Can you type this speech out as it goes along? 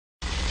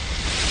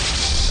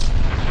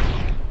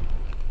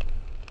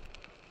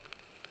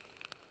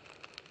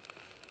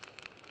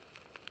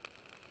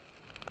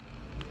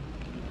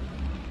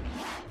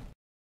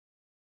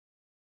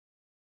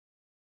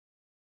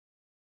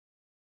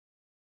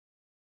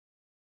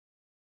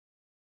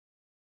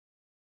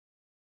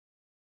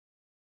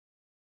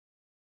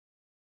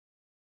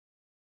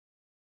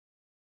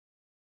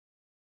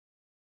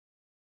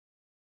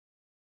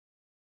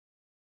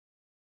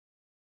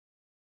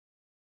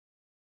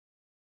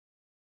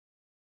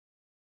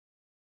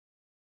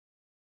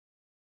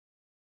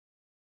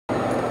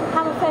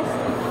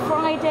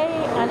Friday,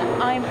 and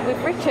I'm with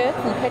Richard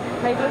from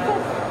CRADLE.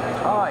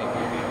 Hi.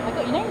 I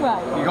got your name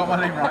right. You got my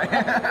name right.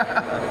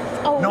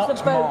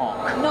 Not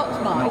Mark.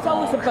 Not Mark. It's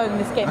always a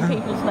bonus getting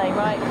people's name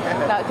right.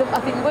 No,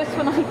 I think the worst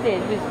one I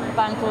did was a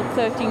band called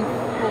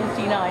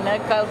 1349. I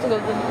failed to go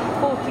to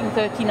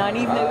 1439,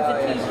 even though it was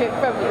a T-shirt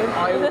from you.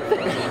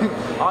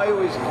 I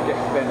always get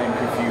their name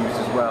confused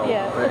as well.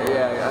 Yeah. But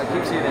yeah, I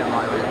keep seeing it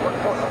like,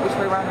 which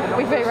way round it is?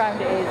 Which way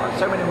round it is.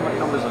 So many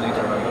numbers I need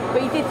to remember.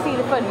 But you did see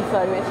the funny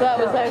side of it, so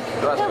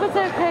that was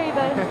okay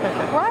then.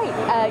 Right,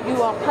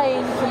 you are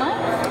playing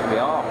tonight?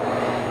 We are.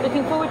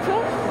 Looking forward to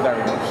it?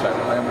 Very much so,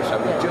 very much so.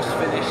 We've just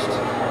finished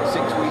 6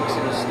 weeks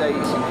in the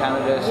States and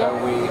Canada, so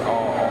we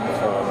are on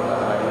form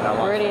at the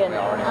moment. Brilliant,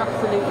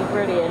 absolutely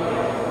brilliant.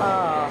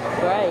 Ah,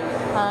 great.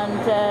 And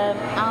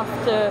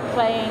after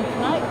playing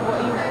tonight, what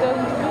are you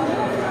going to do?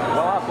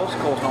 Well, our bus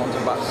calls not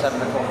until about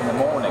 7 o'clock in the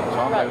morning, so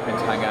I'm hoping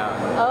to hang out.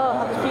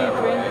 Have a few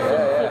drinks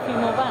and see a few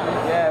more bands.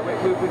 Yeah,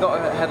 we got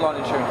a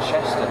headlining show in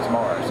Chester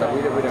tomorrow, so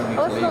we don't need to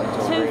leave until it's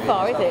not too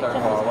far, is it?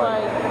 Far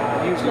away.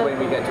 Usually when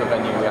we get to a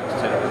venue, we have to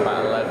turn up at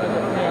about 11,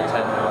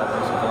 10,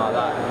 11, something like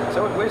that.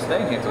 So we're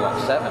staying here till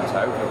like 7, so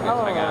hopefully we'll get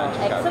to hang out and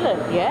just excellent.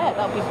 Go. Yeah,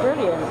 that'll be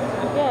brilliant.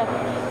 Yeah.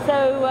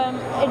 So,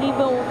 any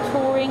more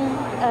touring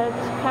to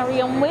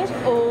carry on with,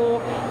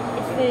 or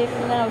is there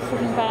now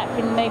sitting back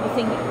and maybe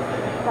thinking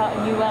about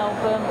a new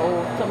album or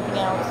something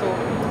else, or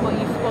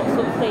what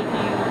sort of stage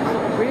are you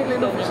sort of really?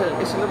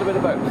 It's a little bit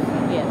of both.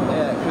 Yeah.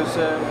 Yeah, because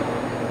the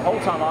whole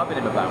time I've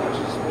been in the band, which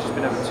has just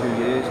been over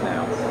 2 years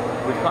now,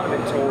 we've kind of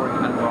been touring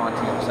and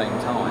writing at the same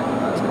time.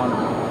 That's kind of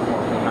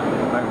what's been happening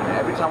at the moment.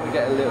 Every time we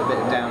get a little bit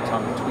of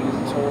downtime between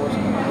the tours,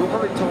 we'll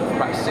probably tour for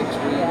about 6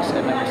 weeks,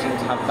 and then we seem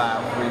to have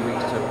about 3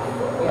 weeks to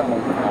a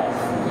month off.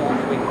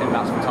 And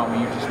that's the time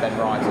we usually spend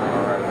writing on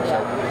our own.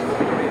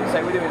 So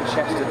we're doing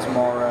Chester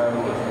tomorrow,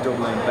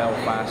 Dublin,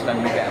 Belfast,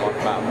 then we get like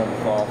about a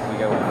month off. We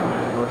go to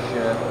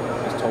Russia.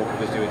 There's talk of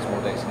us doing some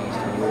more dates in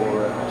Eastern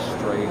Europe,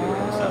 Australia,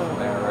 and South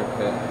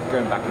America.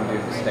 Going back and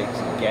doing the States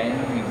again,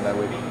 even though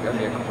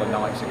only a couple of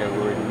nights ago we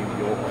were in New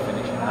York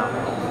finishing that.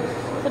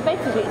 So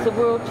basically it's a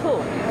world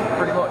tour?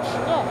 Pretty much.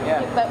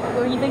 Yeah. But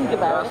when you think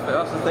about it.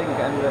 That's the thing,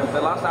 and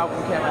the last album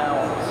came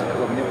out, the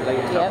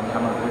latest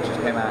album, which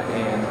just came out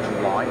in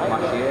July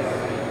last year,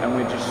 and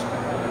we're just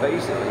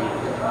basically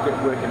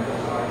working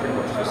pretty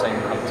much the same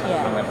kind of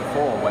time we went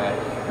before, where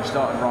we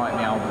started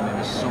writing the album in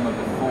the summer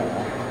before,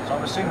 so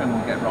I'm assuming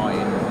we'll get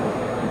writing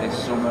this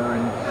summer,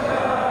 and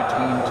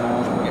between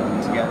tours we'll get them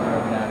together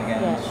every now and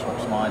again,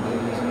 swap some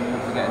ideas, and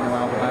we'll get a new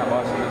album out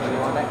by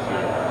next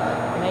year.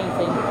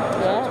 Amazing.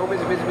 So it's all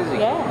busy.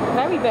 Yeah,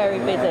 very, very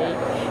busy.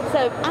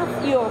 So as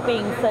you're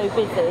being so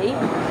busy,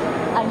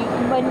 and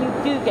when you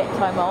do get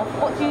time off,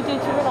 what do you do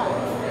to relax?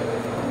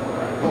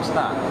 What's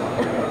that?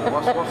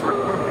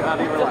 How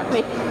do you relax?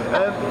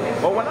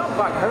 Well, when I'm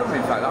back home,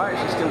 in fact, I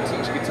actually still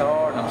teach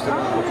guitar, and I'm still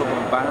in a couple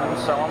of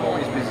bands, so I'm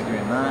always busy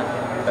doing that.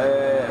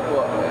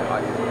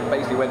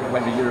 Basically,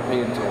 when the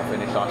European tour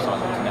finished, I signed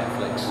up to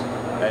Netflix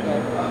and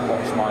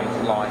watched my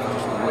life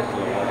just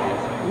whittle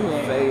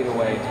away, fade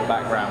away into the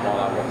background while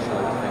I watch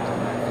loads of things on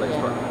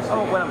Netflix.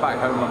 But when I'm back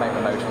home, I make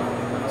the most of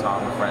the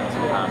time with friends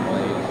and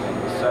family and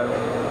things. So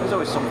there's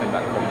always something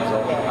that comes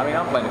up. I mean,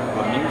 I'm playing a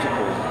couple of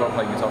musicals as well,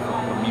 playing guitar for a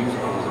couple of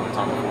musicals at the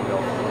time before we go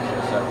to Russia.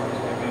 So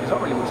there's not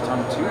really much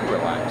time to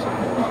relax,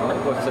 unfortunately,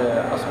 but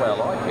that's the way I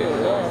like it.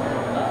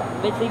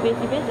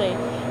 Busy.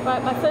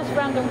 Right, my first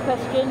random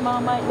question,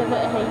 Marmite, love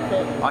it or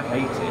hate it? I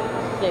hate it.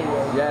 Do you?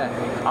 Yeah.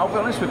 I'll be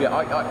honest with you, it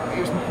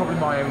was probably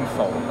my own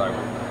fault though.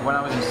 When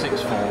I was in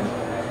sixth form,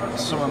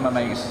 some of my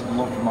mates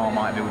loved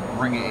Marmite, they would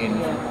bring it in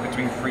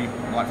between free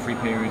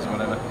periods or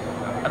whatever.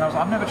 And I was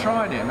like, I've never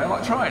tried it. And they're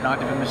like, try it. And I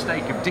did the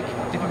mistake of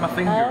dipping my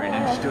finger in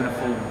and just doing a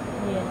full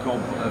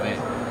gob of it,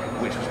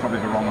 which was probably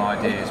the wrong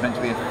idea. It's meant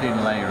to be a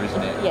thin layer,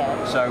 isn't it?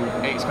 Yeah. So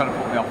it's kind of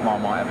put me off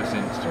Marmite ever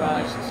since, to be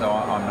honest. So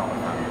I'm not a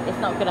fan. It's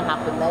not going to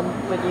happen then,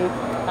 with you?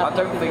 I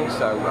don't think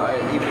so.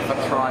 Even if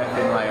I try a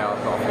thin layer,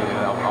 I've got a feeling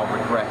I'll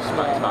regress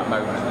back to that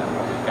moment and then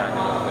probably gang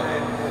a little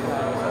bit.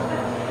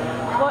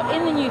 Well,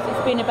 in the news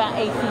it's been about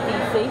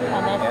AC/DC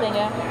and their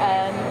singer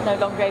no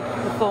longer able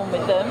to perform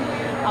with them,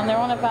 and they're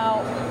on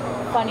about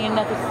finding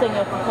another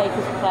singer to take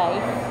his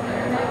place.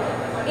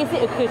 Is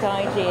it a good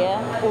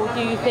idea, or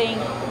do you think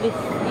this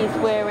is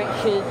where it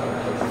should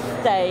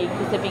stay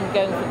because they've been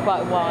going for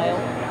quite a while?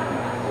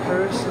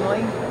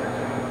 Personally,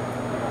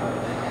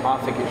 I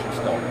think it should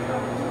stop.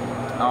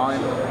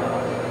 I'm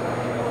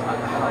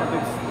a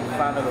big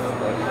fan of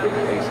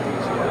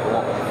AC/DC, a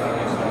lot of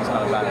these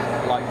kind of bands,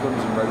 like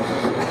Guns N'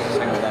 Roses,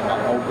 same with them,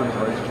 like old Guns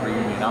N' Roses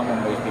reunion. I'm one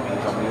of those people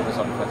who's on the other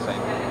side of the fence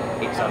saying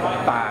it's a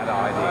bad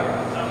idea,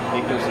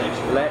 because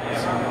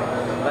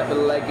let the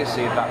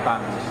legacy of that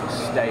band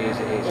stay as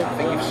it is. I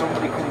think if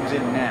somebody comes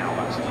in now,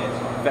 that's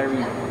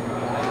very,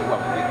 well,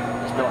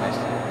 let's be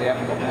honest, they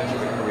haven't got much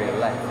of a career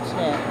left.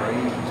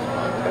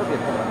 They'll be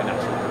a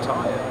natural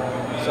retire.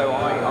 So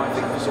I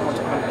think for someone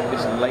to come at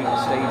this late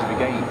stage of the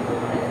game,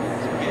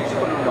 it's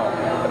probably not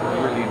a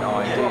brilliant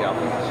idea. I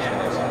think it's just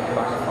going to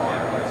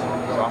backfire.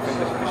 So I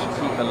think they should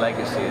keep the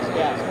legacy as it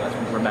is, and let's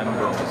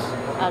remember us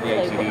I'd the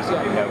say AC/DC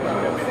that, who know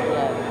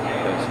yeah.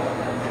 this.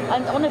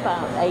 And on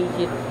about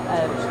aged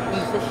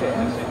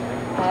musicians,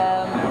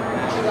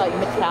 like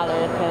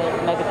Metallica,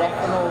 Megadeth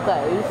and all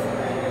those,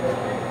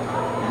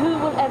 who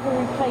will ever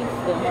replace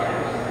them?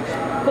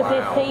 Because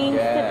there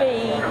seems to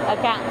be a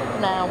gap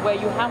now where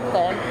you have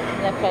them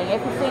and they're playing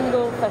every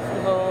single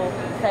festival,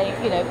 saying,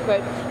 you know,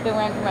 go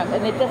round and round,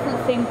 and there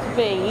doesn't seem to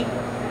be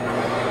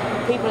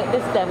people at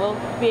this level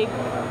big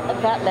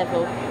at that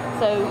level.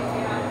 So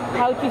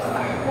how do you,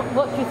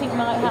 what do you think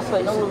might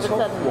happen all of a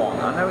sudden? One.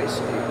 I know it's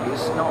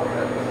not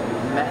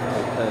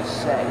metal per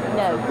se.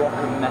 No. It's a rock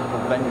and metal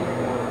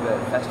venue.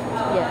 Festivals.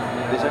 Yeah.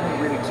 There's only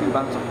really two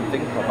bands I can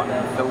think of that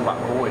can fill that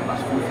void, and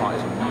that's Foo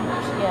Fighters and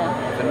Muse.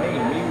 Yeah. For me,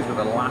 Muse were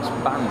the last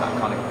band that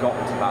kind of got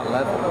to that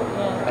level.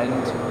 Yeah.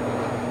 And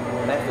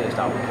their first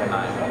album came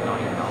out in, what,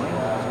 99?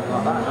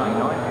 Like that,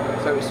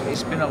 99. So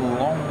it's been a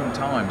long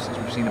time since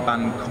we've seen a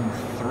band come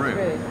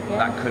through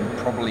that could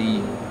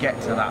probably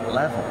get to that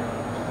level.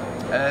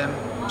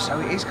 So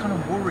it is kind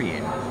of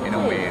worrying in a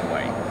weird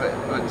way,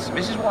 but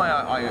this is why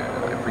I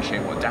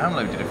appreciate what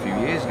Download did a few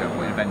years ago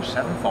with Avenged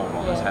Sevenfold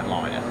on as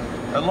headliner.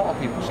 A lot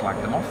of people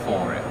slagged them off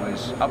for it.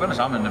 I'll be honest,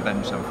 I'm an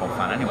Avenged Sevenfold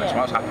fan anyway, so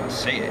I was happy to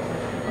see it.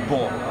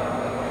 But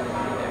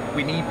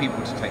we need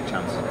people to take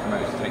chances,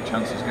 promoters to take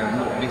chances, going,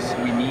 look,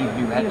 we need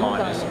new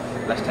headliners.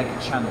 Let's take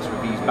a chance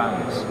with these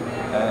bands.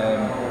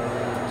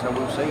 So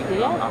we'll see.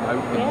 I'm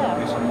hoping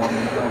there'll be someone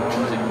who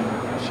comes in,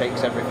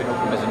 shakes everything up,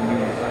 and there's a new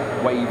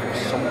wave of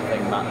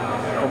something that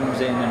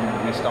comes in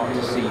and we start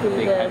to see the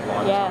big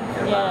headlines.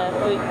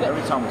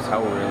 Every time we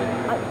tell, really.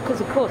 Because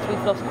of course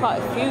we've lost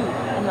quite a few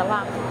in the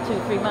last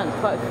 2-3 months,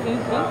 quite a few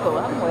people,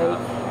 haven't we,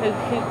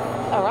 who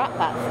are at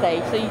that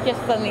stage. So you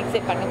just suddenly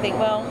sit back and think,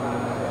 well,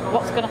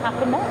 what's going to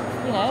happen next?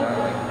 You know,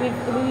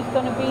 who's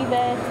going to be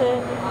there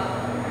to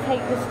take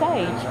the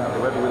stage?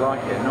 Whether we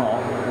like it or not,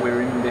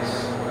 we're in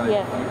this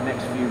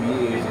next few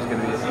years is going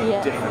to be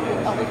different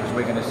because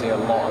we're going to see a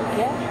lot of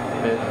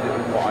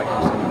what I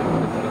consider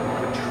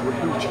the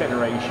true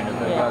generation of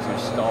the guys who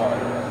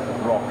started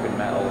rock and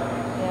metal.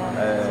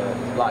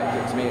 Like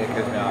to me, it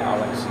occurs to me, I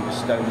went to see the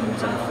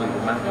Stones and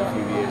Fleetwood Mac a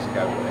few years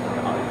ago, and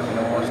in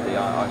all honesty,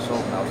 I saw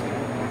them. I was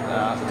thinking,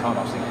 at the time,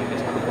 I was thinking this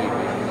could be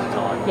the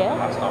time.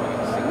 Last time I get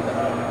to see them.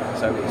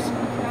 So it's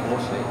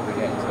unfortunately we're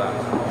getting to that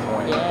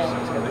point.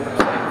 It's going to be a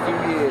few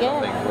years,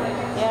 I think.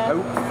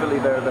 Hopefully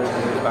there are those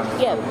bands.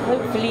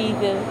 Hopefully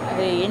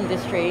the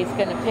industry is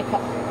going to pick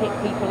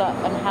people up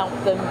and help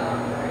them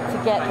to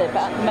get there.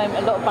 But at the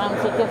moment, a lot of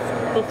bands are just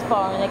this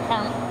far and they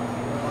can't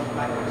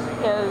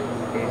go.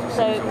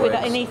 So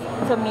without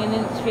somebody in the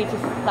industry to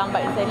stand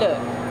back and say, look,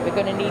 we're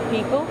going to need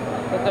people.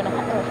 We're going to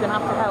have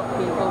to help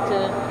people to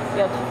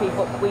be able to achieve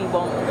what we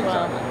want as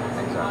well.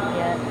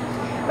 Exactly.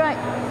 Right.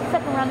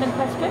 Second random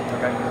question.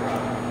 Okay.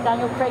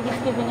 Daniel Craig is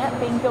giving up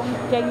being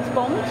James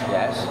Bond.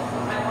 Yes.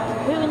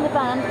 Who in the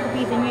band could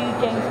be the new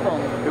James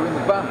Bond? Who in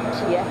the band?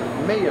 Yeah.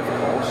 Me, of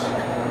course,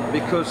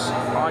 because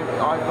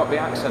I've got the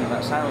accent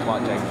that sounds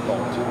like James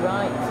Bond.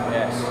 Right.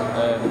 Yes.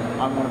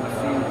 I'm one of the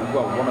few,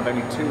 one of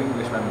only 2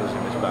 English members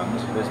in this band.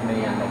 There's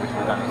me and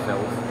obviously Danny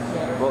Filth.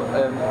 But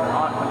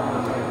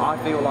I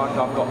feel like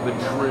I've got the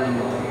true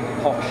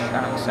posh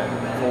accent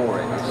for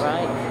it.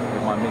 Right.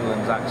 With my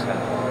Midlands accent.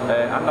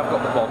 And I've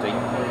got the body.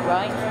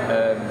 Right.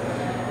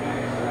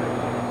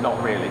 Not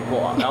really,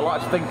 but I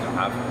like to think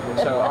I have.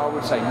 So I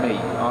would say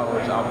me. I'll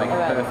make a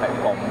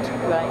perfect Bond.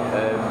 Right.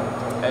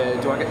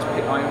 Do I get to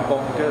pick my own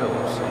Bond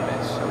girls in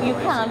this? You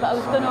can, but I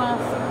was going to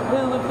ask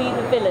who would be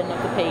the villain of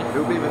the piece?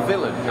 Who would be the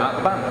villain at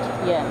the band?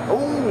 Yeah.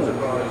 Ooh!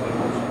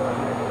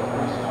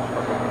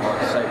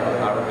 I'd say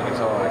Aaron the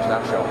guitarist,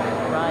 Ashok.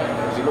 Right.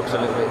 Because he looks a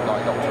little bit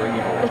like Dr.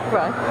 Evil.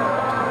 Right.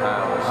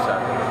 So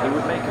he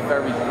would make a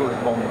very good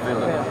Bond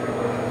villain.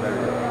 Very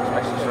good.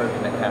 Especially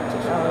stroking the cat or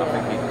something. I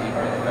think he'd make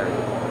a very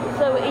good Bond.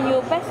 So in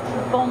your best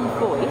Bond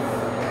voice,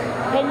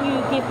 can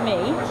you give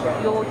me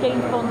your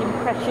James Bond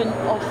impression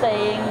of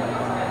saying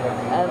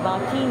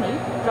martini,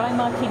 dry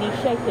martini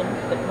shaken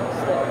but not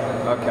stirred?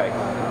 Okay.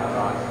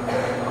 Right.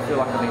 I feel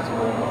like I need to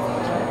warm up.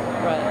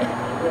 Right.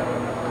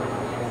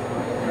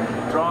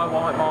 Dry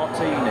white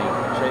martini,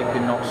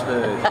 shaken not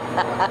stirred.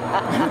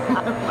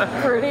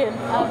 Brilliant,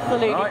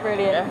 absolutely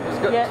brilliant. Yeah, it's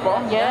good.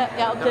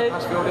 I'll do.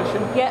 Pass the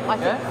audition? Yeah, I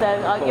think so.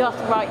 You have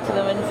to write to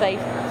them and say,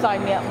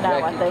 sign me up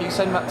now, I think. Can you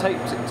send that tape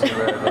to the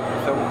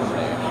film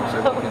company and see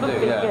what we can do?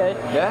 Good.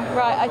 Yeah?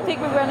 Right, I think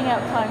we're running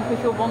out of time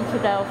because you're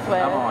wanted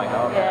elsewhere. Am I?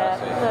 Okay, I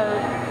see. So,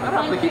 I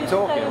don't have to keep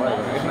talking. So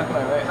much.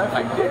 No,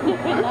 thank you.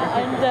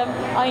 And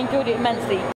I enjoyed it immensely.